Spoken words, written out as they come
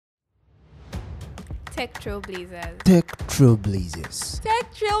Tech Trailblazers. Tech Trailblazers.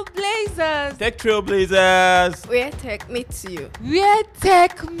 Tech Trailblazers. Tech Trailblazers. Where tech meets you. Where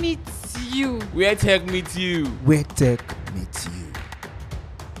tech meets you. Where tech meets you. Where tech meets you.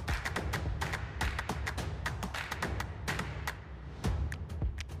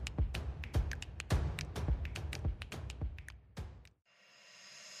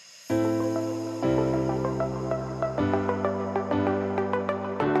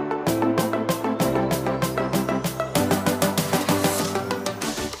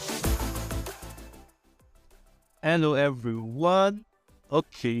 Hello everyone.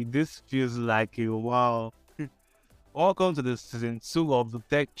 Okay, this feels like a while. Welcome to the season 2 of the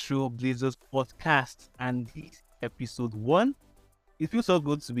Tech Trailblazers Podcast, and this is episode 1. It feels so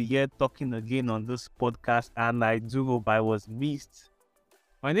good to be here talking again on this podcast, and I do hope I was missed.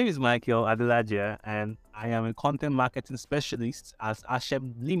 My name is Michael Adelaja, and I am a content marketing specialist at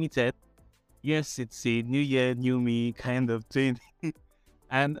Ashem Limited. Yes, it's a new year, new me kind of thing.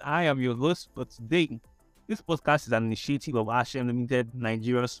 And I am your host for today. This podcast is an initiative of Ashem Limited,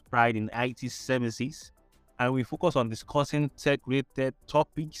 Nigeria's pride in IT services, and we focus on discussing tech-related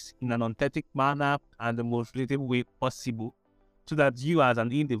topics in an authentic manner and the most relatable way possible, so that you as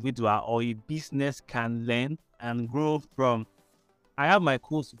an individual or a business can learn and grow from. I have my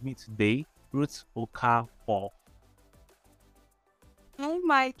co-host with me today, Ruth Okafor. Hi,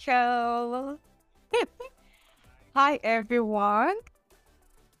 Michael. Hi, everyone.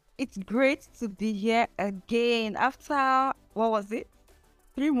 It's great to be here again after,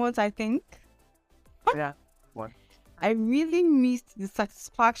 3 months, I think. Yeah, one. I really missed the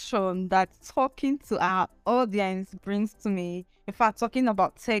satisfaction that talking to our audience brings to me. In fact, talking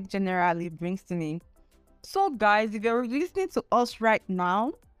about tech generally brings to me. So, guys, if you're listening to us right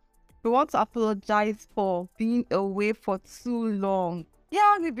now, we want to apologize for being away for too long.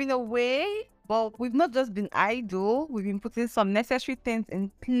 Yeah, we've been away, but we've not just been idle. We've been putting some necessary things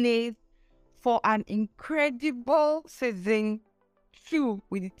in place for an incredible season 2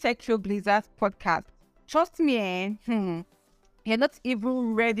 with the Tech Trailblazers podcast. Trust me, you're not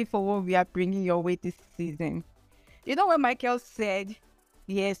even ready for what we are bringing your way this season. You know when Michael said,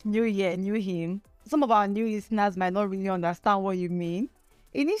 yes, new year, new him, some of our new listeners might not really understand what you mean.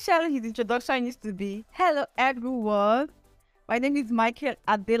 Initially, his introduction used to be, hello everyone. My name is Michael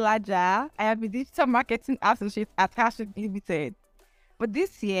Adelaja. I am a digital marketing associate at Ashem Limited. But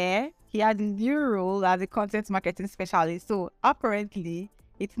this year, he had a new role as a content marketing specialist. So apparently,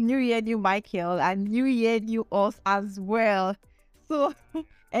 it's New Year, New Michael, and New Year, New us as well. So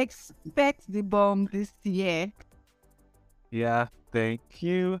expect the bomb this year. Yeah, thank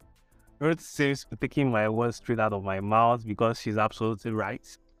you. Ruth seems to be taking my words straight out of my mouth because she's absolutely right.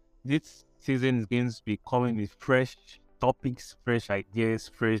 This season is going to be coming with fresh topics, fresh ideas,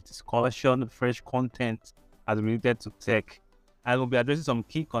 fresh discussion, fresh content as related to tech. I will be addressing some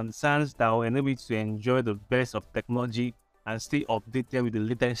key concerns that will enable you to enjoy the best of technology and stay updated with the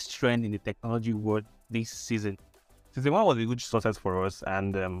latest trend in the technology world this season. Season 1 was a good success for us,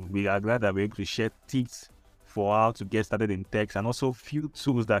 and we are glad that we're able to share tips for how to get started in tech and also few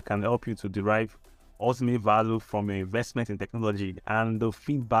tools that can help you to derive ultimate value from your investment in technology. And the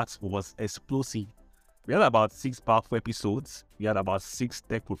feedback was explosive. We had about 6 powerful episodes. We had about 6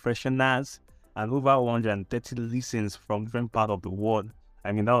 tech professionals and over 130 listens from different parts of the world.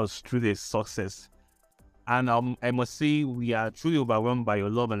 I mean, that was truly a success. And I must say, we are truly overwhelmed by your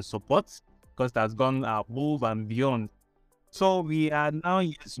love and support because that's gone above and beyond. So we are now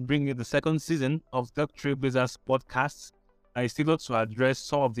here to bring you the second season of Tech Trailblazers Podcast. I still want to address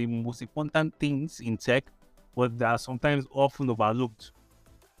some of the most important things in tech, but that are sometimes often overlooked.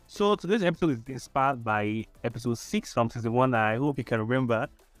 So today's episode is inspired by episode 6 from season 1. I hope you can remember.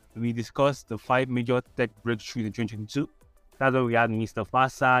 We discussed the 5 major tech breakthroughs in 2022. That's why we had Mr.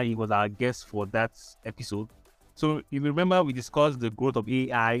 Fasa. He was our guest for that episode. So if you remember, we discussed the growth of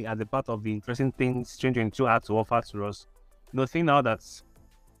AI as a part of the interesting things 2022 had to offer to us. The thing now that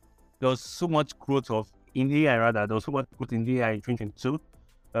there was so much growth in AI, there was so much growth in AI in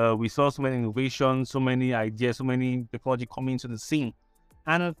 2022. We saw so many innovations, so many ideas, so many technology coming into the scene.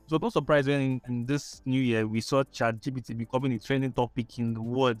 And it was not surprising in this new year, we saw ChatGPT becoming a trending topic in the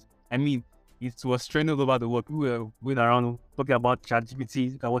world. I mean, it was trending all over the world. We were going around talking about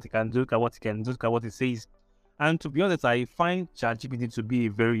ChatGPT, look at what it can do, look at what it can do, look at what it says. And to be honest, I find ChatGPT to be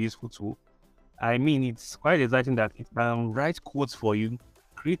a very useful tool. I mean, it's quite exciting that it can write quotes for you,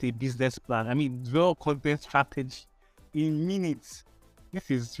 create a business plan. I mean, develop content strategy in minutes.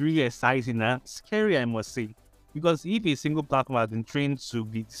 This is really exciting and scary, I must say. Because if a single platform has been trained to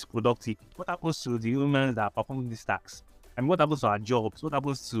be this productive, what happens to the humans that are performing these tasks? And what happens to our jobs? What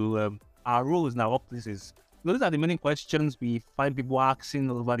happens to our roles in our workplaces? Those are the many questions we find people asking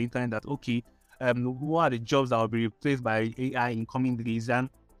all over the internet that, okay, what are the jobs that will be replaced by AI in coming days? And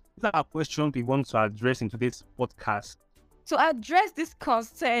these are questions we want to address in today's podcast. To address these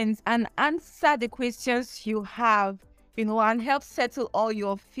concerns and answer the questions you have, and help settle all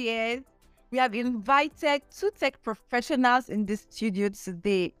your fears, we have invited two tech professionals in the studio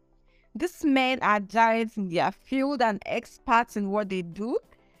today. These men are giants in their field and experts in what they do.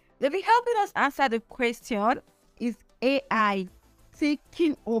 They'll be helping us answer the question, is AI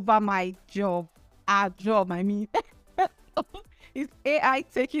taking over my job? Our job, I mean. Is AI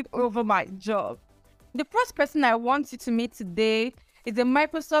taking over my job? The first person I want you to meet today is a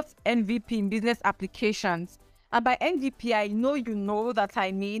Microsoft MVP in business applications. And by MVP, I know you know that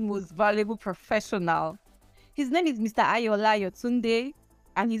I mean most valuable professional. His name is Mr. Ayotunde Ayoola,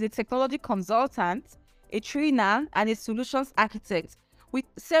 and he's a technology consultant, a trainer, and a solutions architect with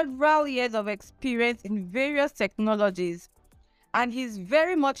several years of experience in various technologies. And he's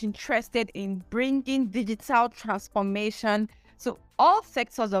very much interested in bringing digital transformation to all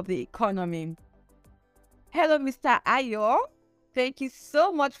sectors of the economy. Hello, Mr. Ayo. Thank you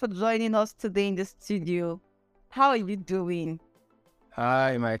so much for joining us today in the studio. How are you doing?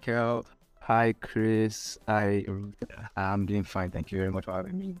 Hi, Michael. Hi, Chris. I'm doing fine. Thank you very much for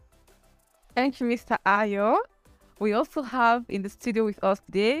having me. Thank you, Mr. Ayo. We also have in the studio with us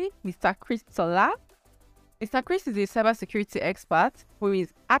today, Mr. Kris Tola. Mr. Kris is a cybersecurity expert who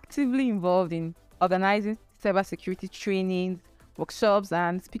is actively involved in organizing cybersecurity trainings, workshops,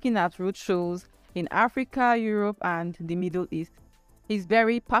 and speaking at roadshows in Africa, Europe, and the Middle East. He's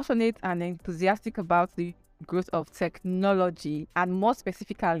very passionate and enthusiastic about the growth of technology and more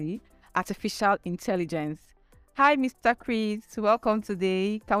specifically, artificial intelligence. Hi, Mr. Kris. Welcome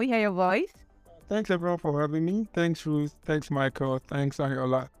today. Can we hear your voice? Thanks everyone for having me. Thanks Ruth. Thanks Michael. Thanks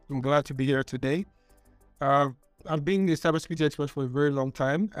Ayoola. I'm glad to be here today. I've been a cybersecurity expert for a very long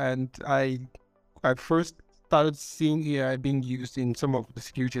time, and I first started seeing AI being used in some of the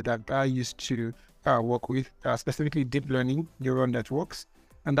security that I used to work with, specifically deep learning neural networks.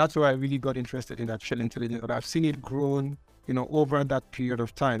 And that's why I really got interested in artificial intelligence. And I've seen it grown, over that period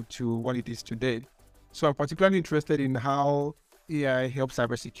of time to what it is today. So I'm particularly interested in how AI helps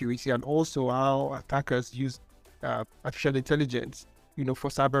cybersecurity and also how attackers use artificial intelligence, for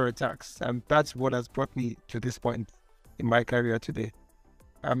cyber attacks. And that's what has brought me to this point in my career today.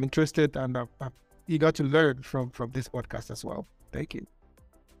 I'm interested and I'm eager to learn from this podcast as well. Thank you.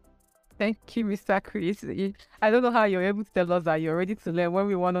 Thank you, Mr. Kris. I don't know how you're able to tell us that you're ready to learn when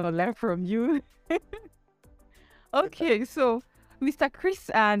we want to learn from you. Okay, so Mr.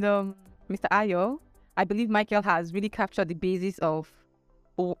 Kris and Mr. Ayo, I believe Michael has really captured the basis of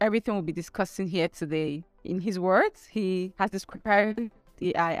everything we'll be discussing here today. In his words, he has described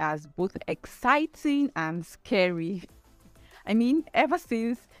AI as both exciting and scary. I mean, ever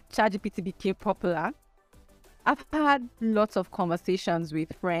since ChatGPT became popular, I've had lots of conversations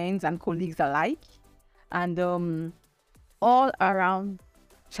with friends and colleagues alike, and all around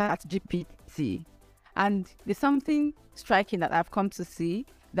ChatGPT. And there's something striking that I've come to see,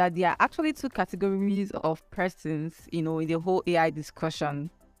 that there are actually two categories of persons, in the whole AI discussion.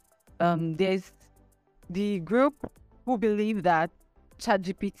 There's the group who believe that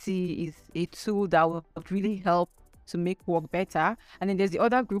ChatGPT is a tool that will really help to make work better. And then there's the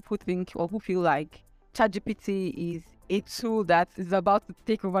other group who think or who feel like ChatGPT is a tool that is about to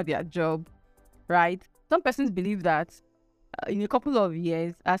take over their job, right? Some persons believe that in a couple of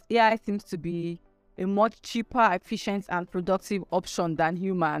years, as AI seems to be a much cheaper, efficient, and productive option than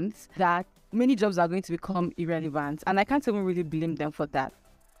humans, that many jobs are going to become irrelevant. And I can't even really blame them for that.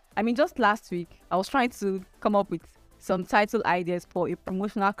 I mean, just last week, I was trying to come up with some title ideas for a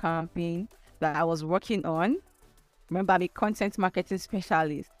promotional campaign that I was working on. Remember, I'm a content marketing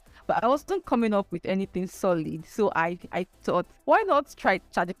specialist, but I wasn't coming up with anything solid. So I thought, why not try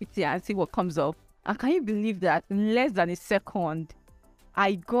ChatGPT and see what comes up? And can you believe that in less than a second,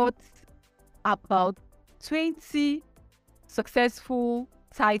 I got about 20 successful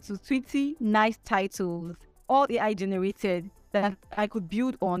titles, 20 nice titles, all AI generated, that I could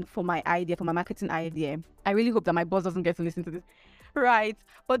build on for my idea, for my marketing idea. I really hope that my boss doesn't get to listen to this. Right.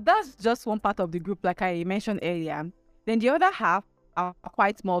 But that's just one part of the group, like I mentioned earlier. Then the other half are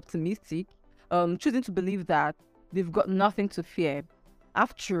quite more optimistic, choosing to believe that they've got nothing to fear.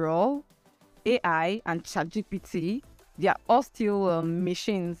 After all, AI and ChatGPT, they are all still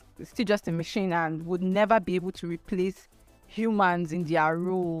machines, still just a machine, and would never be able to replace humans in their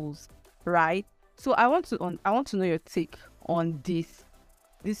roles, right? So I want to know your take on these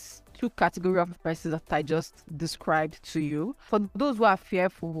two categories of persons that I just described to you. For those who are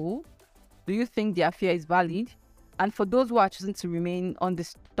fearful, Do you think their fear is valid? And for those who are choosing to remain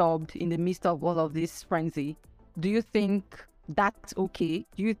undisturbed in the midst of all of this frenzy, do you think that's okay?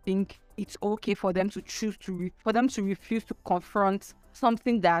 Do you think it's okay for them to choose to for them to refuse to confront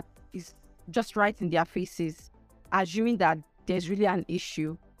something that is just right in their faces, assuming that there's really an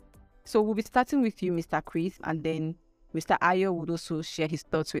issue? So we'll be starting with you, Mr. Kris, and then Mr. Ayo would also share his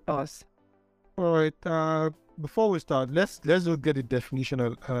thoughts with us. All right. Before we start, let's just get the definition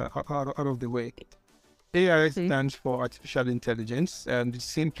out of the way. AI stands for artificial intelligence, and it's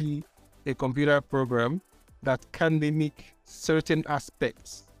simply a computer program that can mimic certain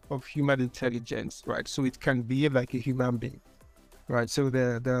aspects of human intelligence, right? So it can behave like a human being, right? So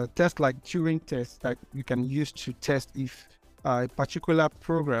the test like Turing test that you can use to test if a particular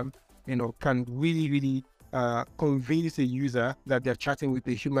program, can really convince a user that they're chatting with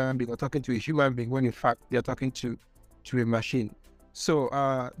a human being or talking to a human being when in fact they're talking to a machine. So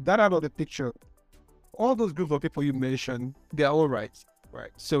that out of the picture, all those groups of people you mentioned, they're all right?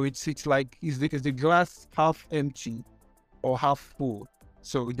 So it's like, is the glass half empty or half full?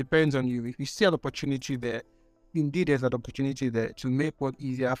 So it depends on you. If you see an opportunity there, indeed there's an opportunity there to make work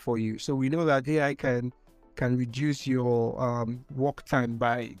easier for you. So we know that AI can reduce your work time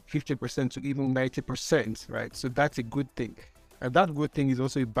by 50% to even 90%, right? So that's a good thing. And that good thing is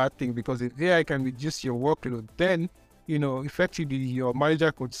also a bad thing, because if AI can reduce your workload, then, effectively your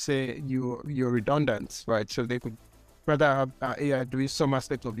manager could say you're redundant, right? So they could rather have AI doing some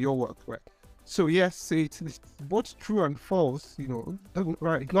aspect of your work, right? So yes, it's both true and false,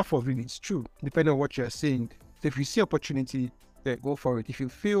 right? It's not for really, it's true, depending on what you're saying. So if you see opportunity, then go for it. If you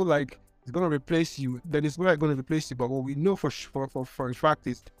feel like it's going to replace you, then it's not going to replace you. But what we know for a fact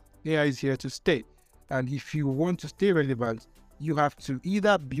is AI is here to stay. And if you want to stay relevant, you have to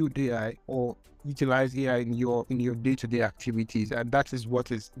either build AI or utilize AI in your day-to-day activities. And that is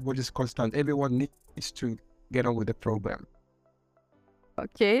what is constant. Everyone needs to get on with the program.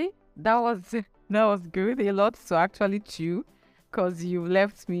 Okay, that was good. A lot to actually chew, because you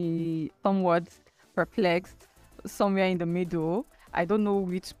left me somewhat perplexed, somewhere in the middle. I don't know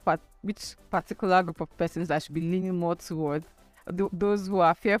which particular group of persons I should be leaning more towards, those who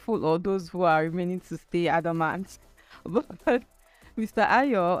are fearful or those who are remaining to stay adamant. But Mr.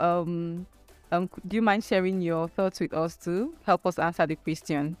 Ayo, do you mind sharing your thoughts with us to help us answer the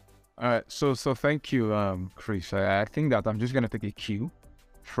question? All right. So thank you, Kris. I think that I'm just going to take a cue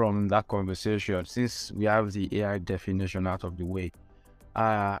from that conversation, since we have the AI definition out of the way.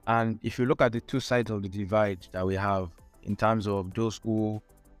 And if you look at the two sides of the divide that we have, in terms of those who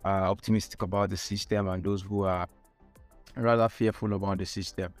are optimistic about the system and those who are rather fearful about the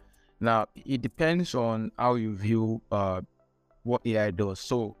system. Now, it depends on how you view what AI does.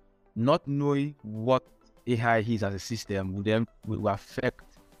 So not knowing what AI is as a system will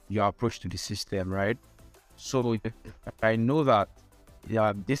affect your approach to the system, right? So if I know that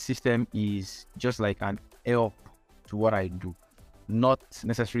this system is just like an help to what I do, not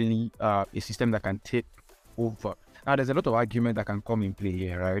necessarily a system that can take over. Now, there's a lot of argument that can come in play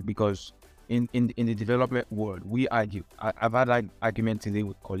here, right? Because in the development world, we argue. I've had an argument today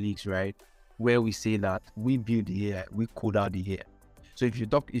with colleagues, right, where we say that we build the AI, we code out the AI. So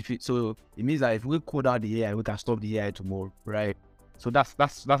so it means that if we code out the AI, we can stop the AI tomorrow, right? So that's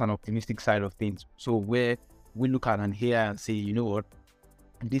an optimistic side of things. So where we look at an AI and say, you know what,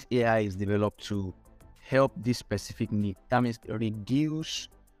 this AI is developed to help this specific need. That means reduce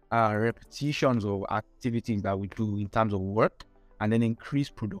repetitions of activities that we do in terms of work, and then increase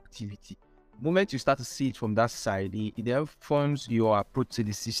productivity. The moment you start to see it from that side, it informs your approach to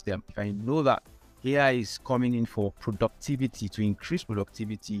the system. If I know that AI is coming in for productivity, to increase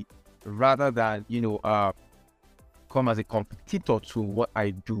productivity, rather than come as a competitor to what I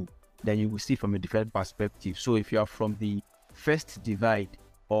do, then you will see from a different perspective. So if you are from the first divide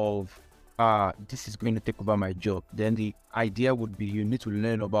of this is going to take over my job, then the idea would be you need to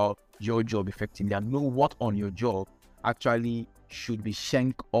learn about your job effectively and know what on your job actually should be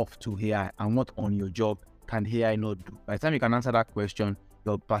shanked off to AI and what on your job can AI not do. By the time you can answer that question,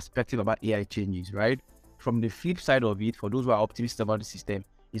 your perspective about AI changes, right? From the flip side of it, for those who are optimistic about the system,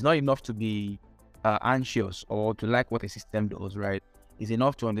 it's not enough to be anxious or to like what a system does, right? It's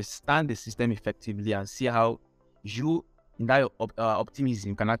enough to understand the system effectively and see how you, in that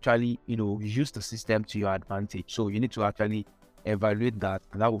optimism, can actually, use the system to your advantage. So you need to actually evaluate that,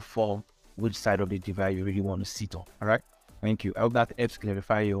 and that will form which side of the divide you really want to sit on. All right. Thank you. I hope that helps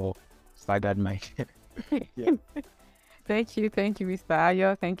clarify your staggered mind. Yeah. Thank you, Mr.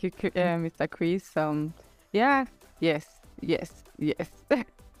 Ayo. Thank you, Mr. Kris. Yes.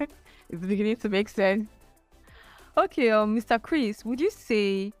 It's beginning to make sense. Okay, Mr. Kris, would you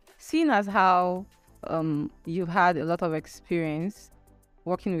say seeing as how you've had a lot of experience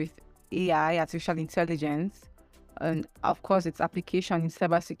working with AI, artificial intelligence, and of course its application in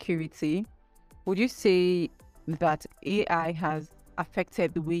cybersecurity, would you say that AI has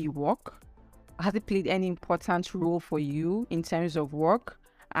affected the way you work? Has it played any important role for you in terms of work?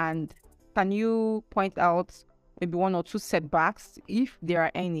 And can you point out maybe one or two setbacks, if there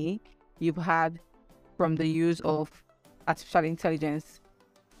are any, you've had from the use of artificial intelligence?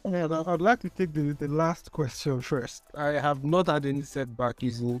 I'd like to take the last question first. I have not had any setback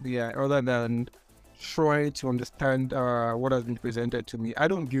using AI other than trying to understand what has been presented to me. I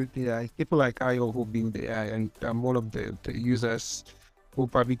don't build AI. People like Ayo who build AI, and I'm one of the users who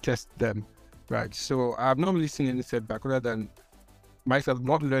probably test them, right? So I've not really seen any setback other than myself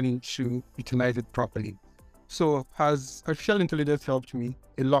not learning to utilize it properly. So has artificial intelligence helped me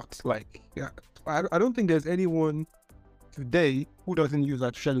a lot? Like, yeah, I don't think there's anyone today who doesn't use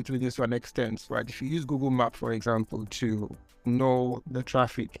artificial intelligence to an extent, right? If you use Google Maps, for example, to know the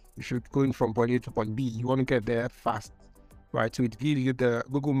traffic, if you're going from point A to point B, you want to get there fast, right? So it gives you the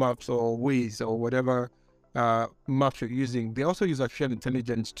Google Maps or Waze or whatever maps you're using. They also use artificial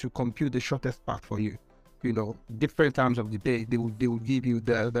intelligence to compute the shortest path for you. You know, different times of the day, they will give you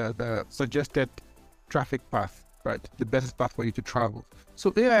the suggested traffic path, right? The best path for you to travel.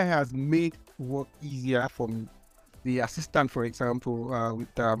 So AI has made work easier for me. The assistant, for example,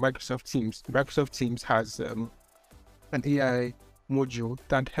 with Microsoft Teams. Microsoft Teams has an AI module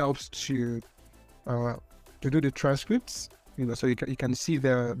that helps to do the transcripts. You know, so you can see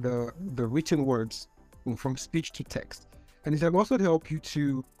the written words from speech to text, and it can also help you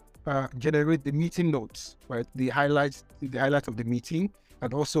to generate the meeting notes, right? The highlights of the meeting,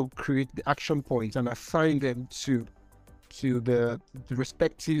 and also create the action points and assign them to the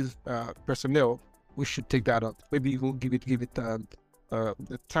respective personnel. We should take that up. Maybe we'll give it the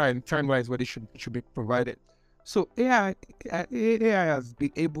time-wise where it should be provided. So AI has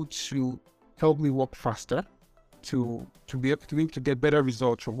been able to help me work faster, to be able to get better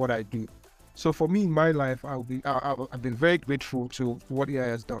results from what I do. So for me in my life, I've been very grateful to what AI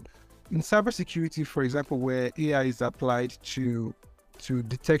has done. In cybersecurity, for example, where AI is applied to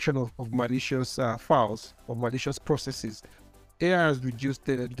detection of malicious files or malicious processes, AI has reduced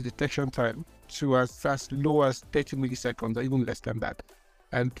the detection time to as low as 30 milliseconds or even less than that.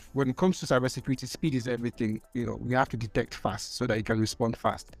 And when it comes to cybersecurity, speed is everything. You know, we have to detect fast so that you can respond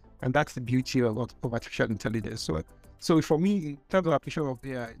fast. And that's the beauty of artificial intelligence. So for me, in terms of application of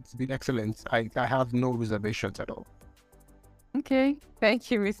AI, it's been excellent. I have no reservations at all. Okay, thank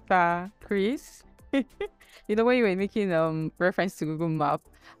you, Mr. Kris. You know, when you were making reference to Google Map,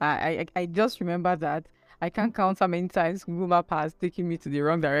 I just remember that I can't count how many times Google Map has taken me to the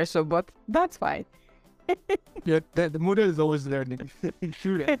wrong direction, but that's fine. Yeah, the model is always learning.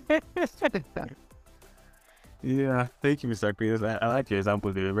 Yeah, thank you, Mr. Kris. I like your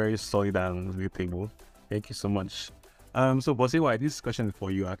example. They were very solid and relatable. Thank you so much. So Bosiwa, this question is for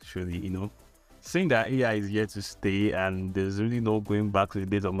you actually, you know. Saying that AI is here to stay and there's really no going back to the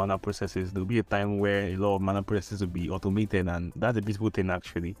days of manual processes, there'll be a time where a lot of manual processes will be automated, and that's a beautiful thing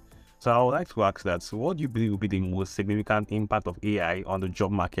actually. So I would like to ask that, so what do you believe will be the most significant impact of AI on the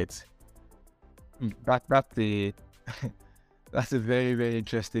job market? That's a very, very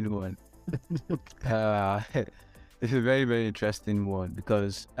interesting one. It's a very, very interesting one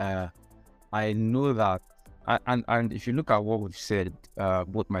because I know that, and if you look at what we've said,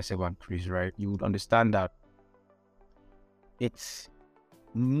 both myself and Kris, right, you would understand that it's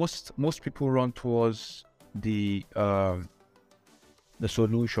most people run towards the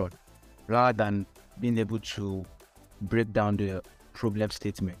solution rather than being able to break down the problem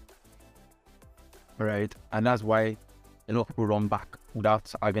statement, right? And that's why a lot of people run back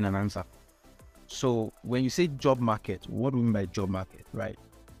without having an answer. So when you say job market, what do we mean by job market, right?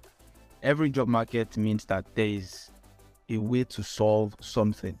 Every job market means that there is a way to solve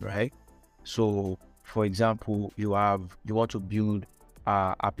something, right? So for example, you want to build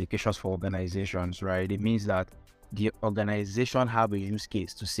applications for organizations, right? It means that the organization have a use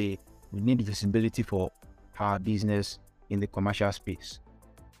case to say we need visibility for our business in the commercial space.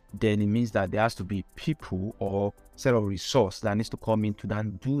 Then it means that there has to be people or set of resource that needs to come in to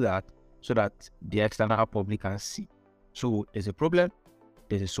then do that so that the external public can see. So there's a problem,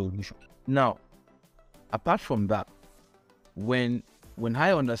 there's a solution. Now, apart from that, when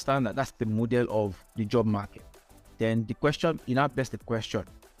I understand that that's the model of the job market, then the question, best the question,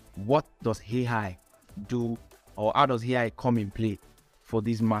 what does AI do, or how does AI come in play for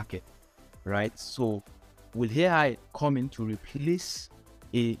this market, right? So will AI come in to replace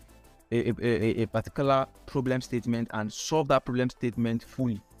a particular problem statement and solve that problem statement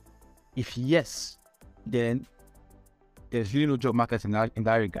fully, If yes, then there's really no job market in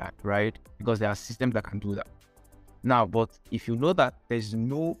that regard, right? Because there are systems that can do that. Now, but if you know that there's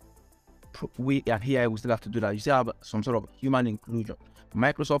no way and AI will still have to do that, you still have some sort of human inclusion.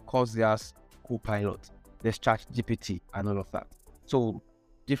 Microsoft calls theirs Copilot. There's ChatGPT and all of that. So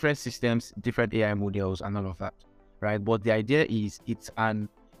different systems, different AI models and all of that, right? But the idea is it's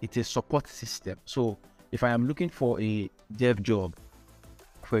a support system. So if I am looking for a dev job,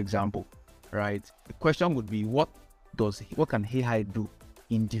 for example, right, the question would be what can AI do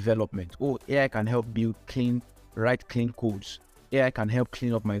in development? Oh, AI can help write clean codes. AI can help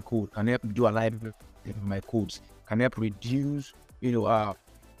clean up my code, can help do alignment of my codes, can help reduce,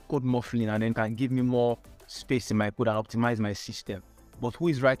 code muffling, and then can give me more space in my code and optimize my system. But who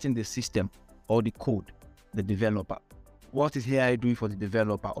is writing the system or the code? The developer. What is AI doing for the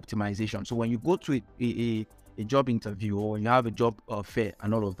developer? Optimization. So when you go to a job interview or when you have a job fair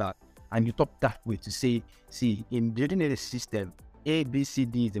and all of that, and you talk that way to say, see, in building a system, A, B, C,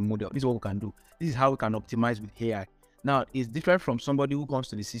 D is the model. This is what we can do. This is how we can optimize with AI. Now, it's different from somebody who comes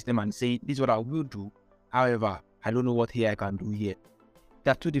to the system and say, this is what I will do. However, I don't know what AI can do here.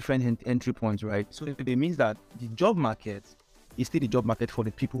 There are two different entry points, right? So it means that the job market is still the job market for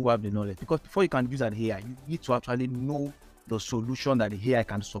the people who have the knowledge. Because before you can use an AI, you need to actually know the solution that the AI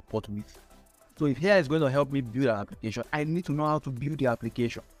can support with. So if AI is going to help me build an application, I need to know how to build the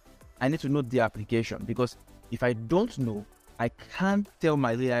application. I need to know the application, because if I don't know, I can't tell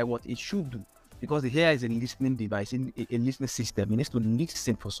my AI what it should do, because the AI is a listening device, a listening system. It needs to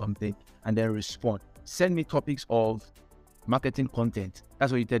listen for something and then respond. Send me topics of marketing content.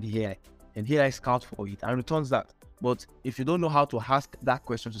 That's what you tell the AI, and AI scouts for it and returns that. But if you don't know how to ask that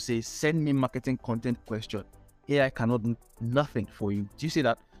question to say, send me marketing content question, AI cannot do nothing for you. Do you see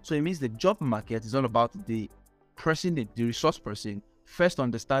that? So it means the job market is all about the person, the resource person, first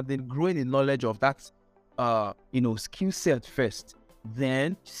understanding, growing the knowledge of that, skill set first,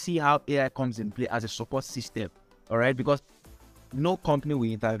 then see how AI comes in play as a support system. All right, because no company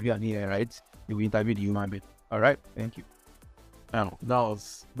will interview an AI, right? They will interview the human being. All right, thank you. That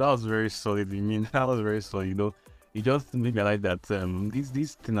was very solid. I mean, that was very solid. It just made me like that.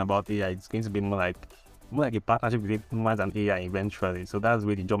 This thing about AI is going to be more like a partnership between humans and AI eventually. So that's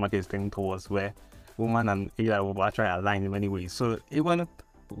where the job market is going towards, where human and AI will actually align in many ways. So even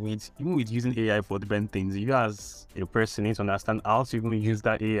with using AI for different things, you as a person need to understand how to even use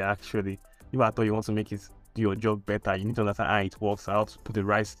that AI actually. If I thought you want to make it do your job better, you need to understand how it works, how to put the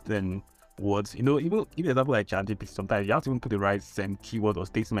right words. Even example like ChatGPT, sometimes you have to even put the right keyword or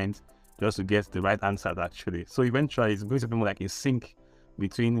statement just to get the right answers actually. So eventually it's going to be more like a sync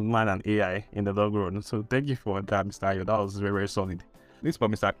between human and AI in the long run. So thank you for that, Mr. Ayo. That was very, very solid. This for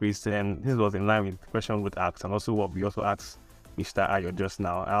Mr. Kris, and this was in line with the question we asked and also what we also asked Mr. Ayo just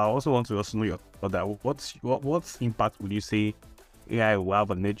now. I also want to also know your thought that what impact would you say AI will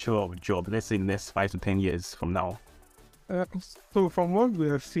have on the nature of a job, let's say in the next 5 to 10 years from now? So from what we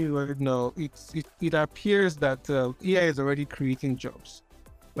have seen right now, it appears that AI is already creating jobs.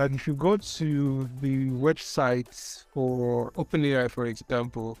 Like if you go to the websites for OpenAI, for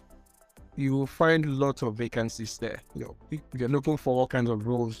example, you will find lots of vacancies there. You're looking for all kinds of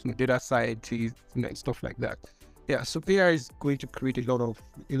roles, data scientists, and stuff like that. Yeah, so AI is going to create a lot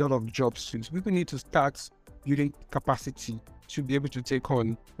of jobs soon. So people need to start building capacity to be able to take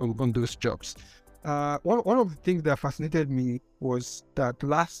on those jobs. One of the things that fascinated me was that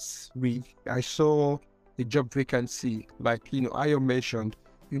last week I saw a job vacancy, like Ayo mentioned.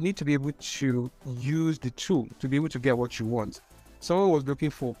 You need to be able to use the tool to be able to get what you want. Someone was looking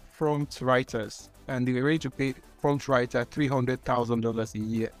for prompt writers, and they were ready to pay prompt writer $300,000 a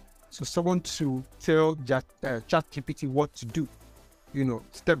year. So someone to tell ChatGPT what to do,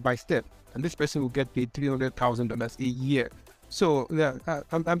 step by step, and this person will get paid $300,000 a year. So yeah,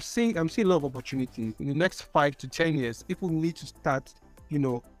 I'm seeing a lot of opportunities in the next 5 to 10 years. People need to start,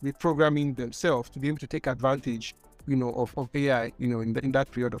 reprogramming themselves to be able to take advantage, of AI, in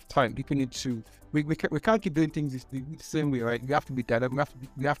that period of time. People need to. We can't keep doing things the same way, right? We have to be dynamic.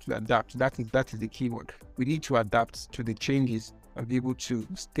 We have to adapt. That is the key word. We need to adapt to the changes and be able to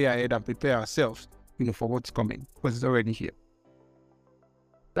stay ahead and prepare ourselves, for what's coming, because it's already here.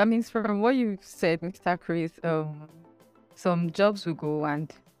 That means from what you said, Mr. Kris, some jobs will go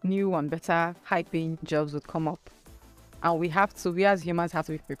and new and better high-paying jobs will come up. And we as humans have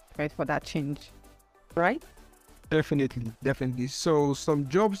to be prepared for that change, right? Definitely. So some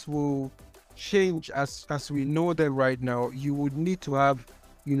jobs will change as we know them right now. You would need to have,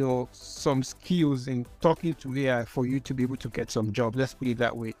 some skills in talking to AI for you to be able to get some jobs. Let's put it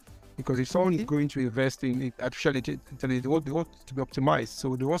that way. Because if someone is going to invest in artificial intelligence, they want it to be optimized.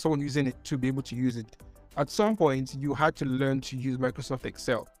 So they want someone using it to be able to use it. At some point, you had to learn to use Microsoft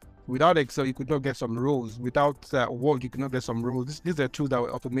Excel. Without Excel, you could not get some roles. Without Word, you could not get some roles. These are tools that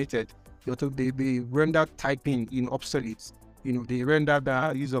were automated. They render typing obsolete. They render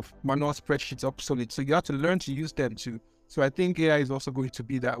the use of manual spreadsheets obsolete. So you have to learn to use them too. So I think AI is also going to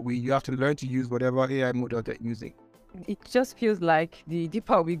be that way. You have to learn to use whatever AI model they're using. It just feels like the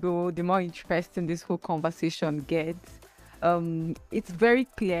deeper we go, the more interesting this whole conversation gets. It's very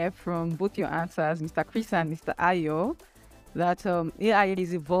clear from both your answers, Mr. Kris and Mr. Ayo, that AI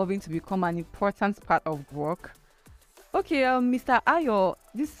is evolving to become an important part of work. Okay, Mr. Ayo,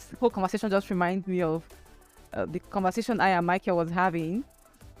 this whole conversation just reminds me of the conversation I and Michael was having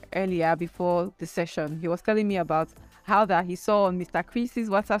earlier before the session. He was telling me about how that he saw on Mr. Kris's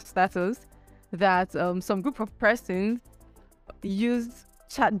WhatsApp status that some group of persons used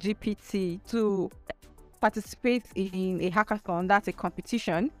ChatGPT to participate in a hackathon, that's a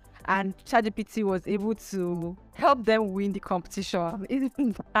competition, and ChatGPT was able to help them win the competition.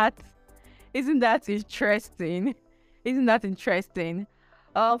 Isn't that interesting? Isn't that interesting?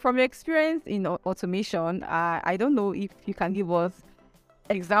 From your experience in automation, I don't know if you can give us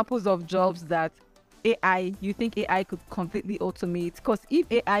examples of jobs that you think AI could completely automate. Because if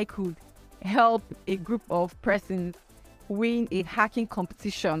AI could help a group of persons win a hacking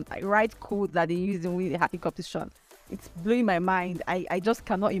competition, like write code that they use in winning a hacking competition, it's blowing my mind. I just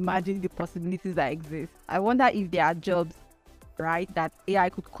cannot imagine the possibilities that exist. I wonder if there are jobs, right, that AI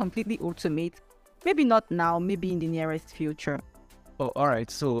could completely automate. Maybe not now, maybe in the nearest future. Oh, all right.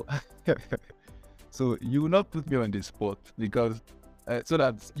 So, so you will not put me on the spot because so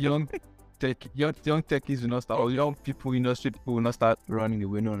that young techies will not start, or young people, industry people will not start running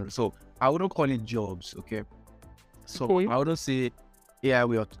away. No. So I wouldn't call it jobs, okay? So I wouldn't say AI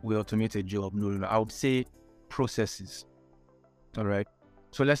will automate a job. No. I would say processes. All right.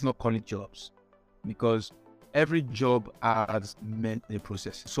 So let's not call it jobs because every job has meant a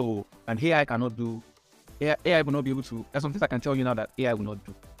process. So, and AI cannot do. AI will not be able to. There's some things I can tell you now that AI will not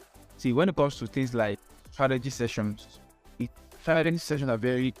do. See, when it comes to things like strategy sessions, strategy sessions are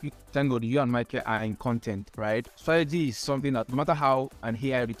very. Thank God you and Michael are in content, right? Strategy is something that no matter how an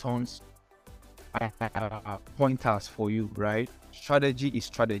AI returns pointers for you, right? Strategy is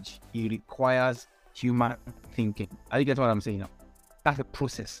strategy. It requires human thinking. Are you get what I'm saying now? That's a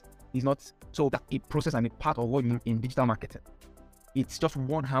process. It's not so that a process and a part of what you in digital marketing. It's just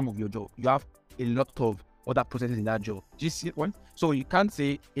one arm of your job. You have a lot of other processes in that job. Do you see one? So you can't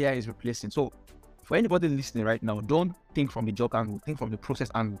say AI is replacing. So for anybody listening right now, don't think from the job angle, think from the process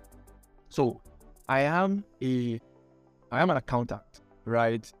angle. So I am an accountant,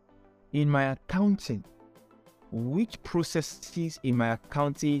 right? In my accounting, which processes in my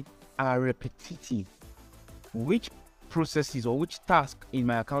accounting are repetitive? Which processes or which tasks in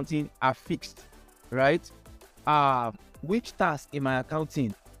my accounting are fixed, right? Which task in my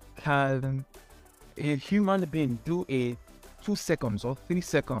accounting can a human being do a 2 seconds or 3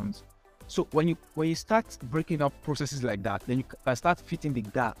 seconds? So when you start breaking up processes like that, then you can start fitting the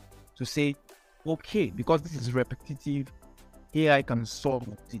gap to say, okay, because this is repetitive, AI can solve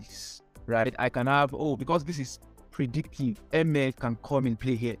this, right? I can have, because this is predictive, ML can come and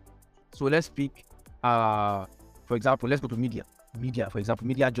play here. So let's pick, for example, let's go to media, for example,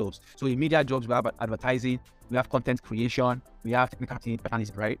 media jobs. So in media jobs, we have advertising, we have content creation, we have technical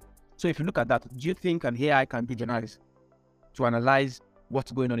journalism, right? So if you look at that, do you think an AI can be journalist to analyze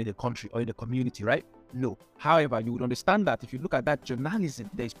what's going on in the country or in the community, right? No. However, you would understand that if you look at that journalism,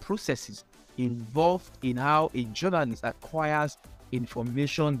 there's processes involved in how a journalist acquires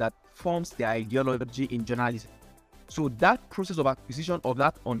information that forms their ideology in journalism. So that process of acquisition of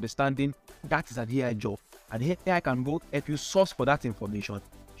that understanding, that is an AI job. And AI can both help you source for that information.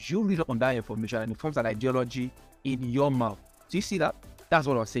 You read up on that information and it forms an ideology in your mouth. Do you see that? That's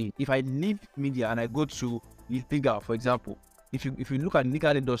what I was saying. If I leave media and I go to legal, for example, if you look at the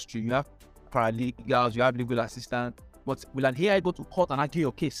legal industry, you have paralegals, you have legal assistants, but will an AI go to court and argue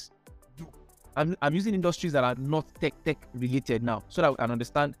your case? No. I'm using industries that are not tech related now, so that we can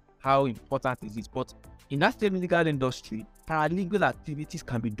understand how important it is. But in that same legal industry, paralegal activities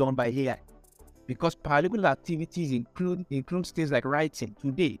can be done by AI because paralegal activities include things like writing.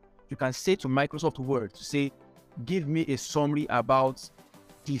 Today, you can say to Microsoft Word to say, give me a summary about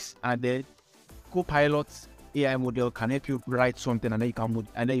this, and then Copilot AI model can help you write something, and then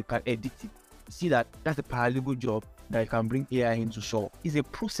you can edit it. See that that's a paralegal job that you can bring AI in to solve. It's a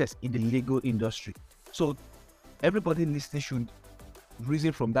process in the legal industry. So everybody listening should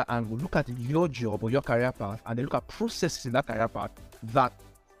reason from that angle. Look at your job or your career path, and then look at processes in that career path that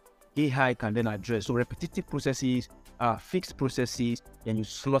AI can then address. So repetitive processes, fixed processes, and you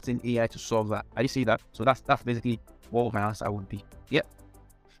slot in AI to solve that. I just see that. So that's basically what my answer would be. Yeah.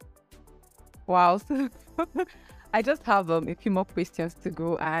 Wow. So I just have a few more questions to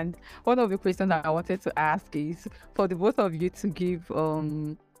go, and one of the questions that I wanted to ask is for the both of you to give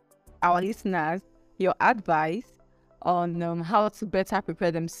our listeners your advice on how to better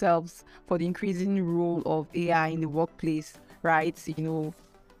prepare themselves for the increasing role of AI in the workplace, right?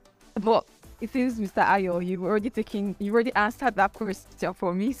 But it seems, Mr. Ayo, you've already answered that question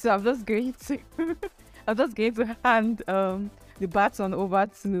for me, so I'm just going to hand the baton over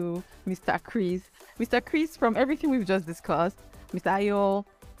to Mr. Kris. Mr. Kris, from everything we've just discussed, Mr. Ayo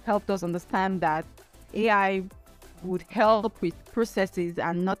helped us understand that AI would help with processes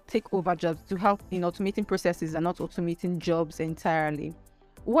and not take over jobs, to help in automating processes and not automating jobs entirely.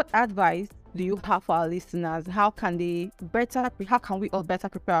 What advice do you have for our listeners? How can we all better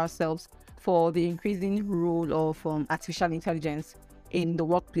prepare ourselves for the increasing role of artificial intelligence in the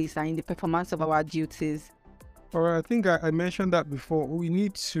workplace and in the performance of our duties? All right, I think I mentioned that before. We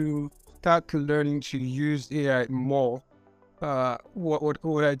need to start learning to use AI more. What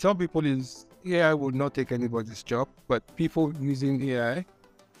I tell people is AI will not take anybody's job, but people using AI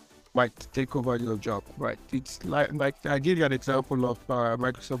might take over your job, right? It's like I give you an example of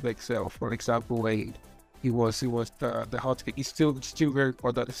Microsoft Excel, for example, where it was the hot cake. It's still very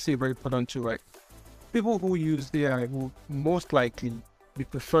important. It's still very important to, right? People who use AI will most likely be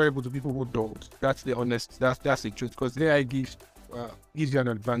preferable to people who don't. That's the truth, because AI gives you an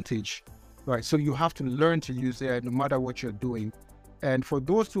advantage, right? So you have to learn to use AI no matter what you're doing. And for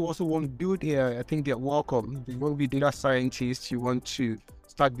those who also want to build AI, I think they're welcome. If you want to be data scientists, you want to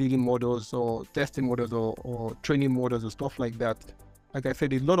start building models or testing models or training models or stuff like that. Like I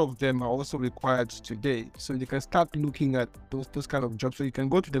said, a lot of them are also required today. So you can start looking at those kind of jobs. So you can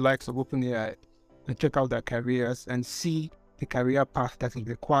go to the likes of OpenAI and check out their careers and see the career path that is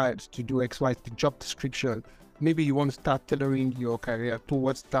required to do X, Y, the job description. Maybe you want to start tailoring your career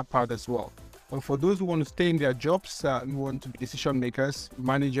towards that part as well. And for those who want to stay in their jobs, who want to be decision makers,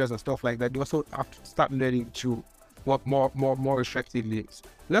 managers and stuff like that, you also have to start learning to work more effectively.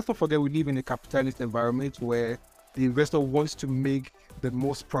 Let's not forget we live in a capitalist environment where the investor wants to make the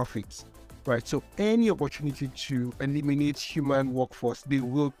most profits, right? So any opportunity to eliminate human workforce, they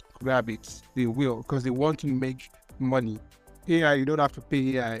will grab it. They will, because they want to make money. AI, you don't have to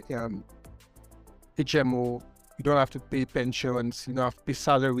pay HMO, you don't have to pay pensions, you don't have to pay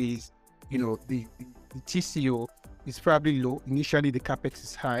salaries. The TCO is probably low. Initially, the capex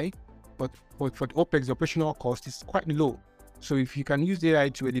is high, but for the OPEX, the operational cost is quite low. So if you can use AI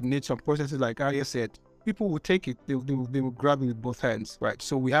to eliminate some processes, like Arya said, people will take it. They will grab it with both hands, right?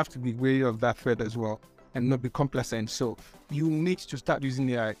 So we have to be wary of that threat as well and not be complacent. So you need to start using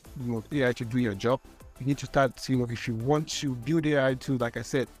AI, AI to do your job. You need to start, if you want to build AI tools, like I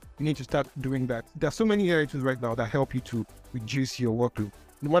said, you need to start doing that. There's so many AI tools right now that help you to reduce your workload.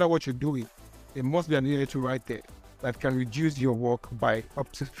 No matter what you're doing, there must be an AI tool right there that can reduce your work by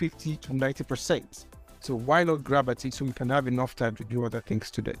up to 50 to 90%. So why not grab at it so you can have enough time to do other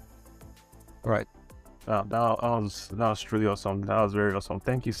things today? All right. That was truly awesome. That was very awesome.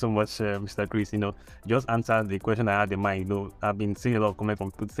 Thank you so much, Mr. Kris. Just answered the question I had in mind. I've been seeing a lot of comments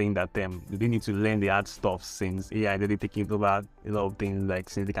from people saying that they need to learn the hard stuff since AI really taking over a lot of things. Like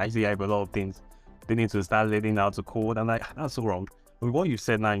since they can use AI for a lot of things, they need to start learning how to code. And that's so wrong. With what you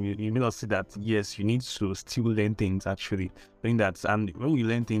said now, you made us see that yes, you need to still learn things actually. Doing that, and when you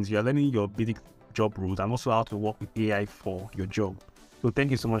learn things, you're learning your basic job rules and also how to work with AI for your job. So thank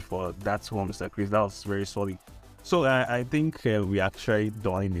you so much for that one, Mr. Kris. That was very solid. So I think we actually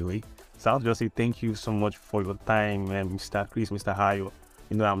done anyway. So I'll just say thank you so much for your time, Mr. Kris, Mr. Ayo.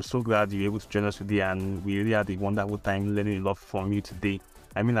 I'm so glad you're able to join us today, and we really had a wonderful time learning a lot from you today.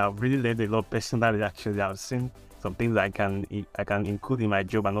 I've really learned a lot personally. Actually, I've seen some things I can include in my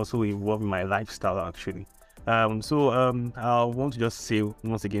job and also involve in my lifestyle actually. I want to just say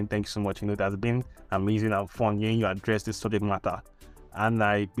once again, thank you so much. It has been amazing and fun hearing you address this subject matter. And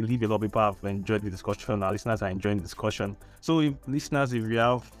I believe a lot of people have enjoyed the discussion. Our listeners are enjoying the discussion. So if you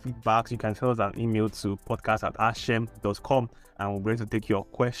have feedback, you can send us an email to podcast@ashem.com, and we're going to take your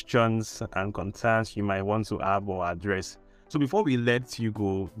questions and concerns you might want to have or address. So before we let you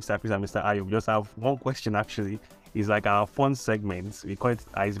go, Mr. Kris and Mr. Ayo, we just have one question actually. It's like our fun segment. We call it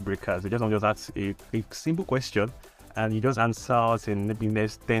icebreakers. We just want to ask a simple question and you just answer us in maybe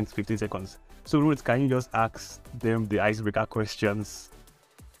next 10 to 15 seconds. So Ruth, can you just ask them the icebreaker questions?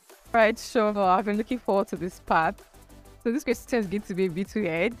 Right, sure. I've been looking forward to this part. So this question is going to be a bit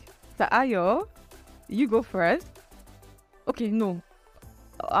weird. So Ayo, you go first. Okay, no.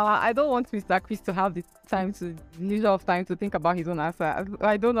 I don't want Mr. Kris to have the leisure of time to think about his own answer.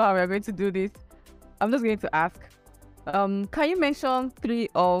 I don't know how we're going to do this. I'm just going to ask. Can you mention three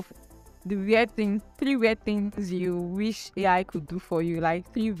weird things you wish AI could do for you?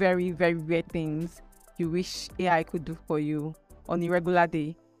 Like 3 very, very weird things you wish AI could do for you on a regular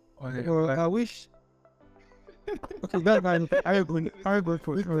day. I wish. Okay, that's fine. I'm going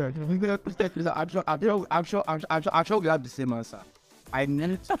for it. I'm sure we have the same answer. I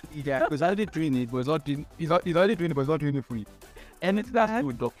need to be there because I already doing it, but it's not doing. He's already doing it, but it's not doing it for you. Anything that's to do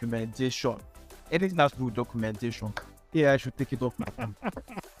with documentation. Yeah, I should take it off my phone.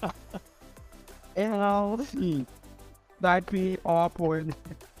 That be our point.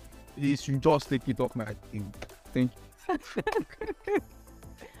 You should just take it off my thing. Thank you.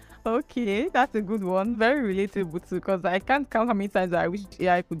 Okay, that's a good one. Very relatable too, because I can't count how many times I wish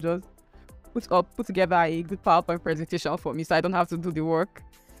AI could just put together a good PowerPoint presentation for me so I don't have to do the work.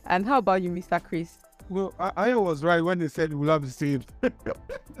 And how about you, Mr. Kris? Well, I was right when they said we'll have the same.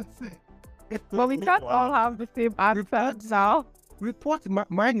 But we can't all have the same answer now.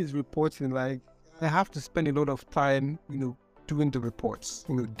 Mine is reporting. Like, I have to spend a lot of time, doing the reports,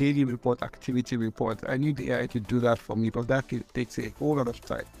 daily report, activity report. I need the AI to do that for me, but that takes a whole lot of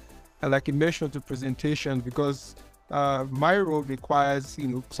time. And like you mentioned, the presentation, because my role requires,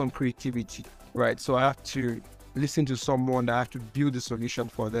 some creativity, right? So I have to listen to someone, I have to build the solution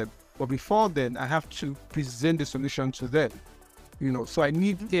for them. But before then, I have to present the solution to them, So I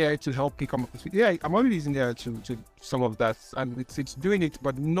need AI to help me come up with it. Yeah, I'm already using AI to some of that, and it's doing it,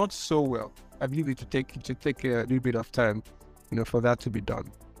 but not so well. I believe it to take a little bit of time, for that to be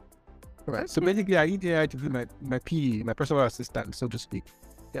done. All right. So basically, I need AI to be my PE, my personal assistant, so to speak.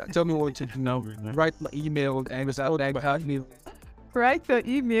 Yeah, tell me what to do now. Write my email and Write your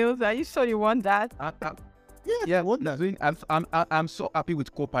emails. Are you sure you want that? Yeah. What doing? I'm so happy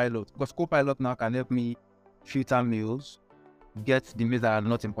with Copilot because Copilot now can help me filter mails, get the mails that are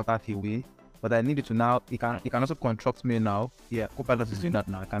not important away. But I need it to now. It can also construct mail now. Yeah, Copilot is doing that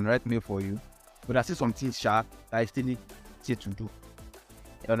now. I can write mail for you. But I see some things that I still need to do.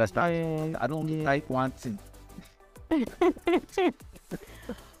 You understand? I don't type one thing.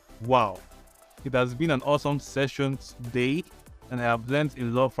 Wow, it has been an awesome session today, and I have learned a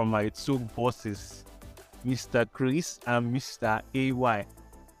lot from my 2 bosses, Mr. Kris and Mr. AY.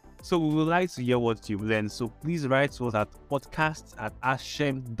 So we would like to hear what you've learned. So please write to us at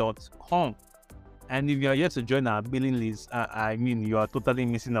podcast@ashem.com. And if you are yet to join our mailing list, you are totally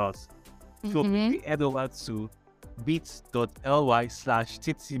missing out. So please head over to bit.ly/ttb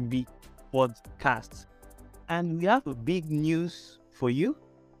podcast. And we have a big news for you.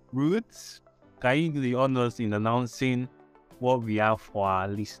 Ruth, can you do the honors in announcing what we have for our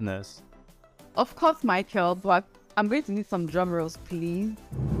listeners? Of course, Michael, but I'm going to need some drum rolls, please.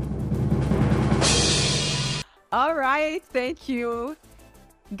 All right, thank you.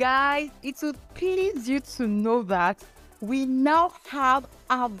 Guys, it would please you to know that we now have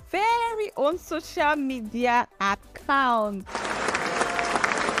our very own social media account.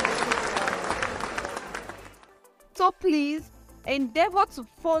 So please, endeavor to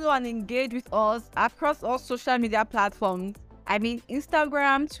follow and engage with us across all social media platforms. I mean,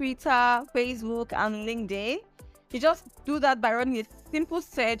 Instagram, Twitter, Facebook, and LinkedIn. You just do that by running a simple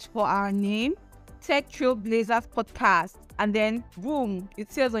search for our name, Tech Trailblazers Podcast, and then boom, it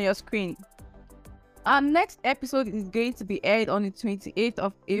says on your screen. Our next episode is going to be aired on the 28th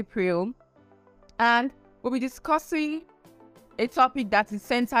of April, and we'll be discussing a topic that is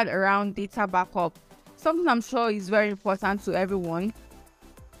centered around data backup. Something I'm sure is very important to everyone,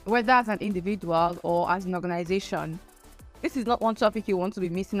 whether as an individual or as an organization. This is not one topic you want to be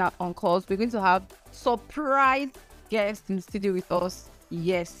missing out on, because we're going to have surprise guests in the studio with us.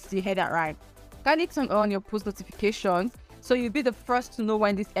 Yes, you heard that right. Kindly turn on your post notifications so you'll be the first to know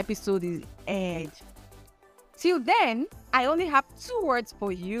when this episode is aired. Till then, I only have 2 words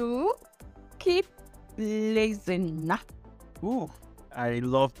for you. Keep blazing. Ooh, I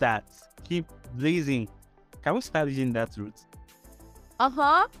love that. Keep blazing. Can we start using that route?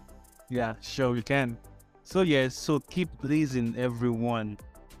 Yeah, sure we can. So yes, so keep blazing, everyone.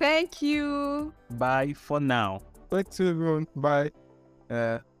 Thank you. Bye for now. Thanks everyone. Bye.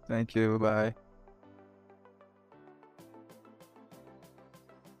 Thank you. Bye.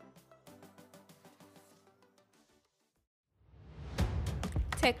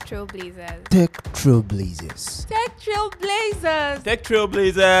 Tech Trailblazers. Tech Trailblazers. Tech Trailblazers. Tech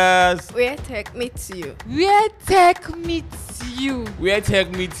Trailblazers. Where tech meets you. Where tech meets you. Where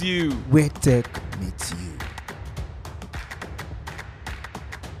tech meets you. Where tech meets you.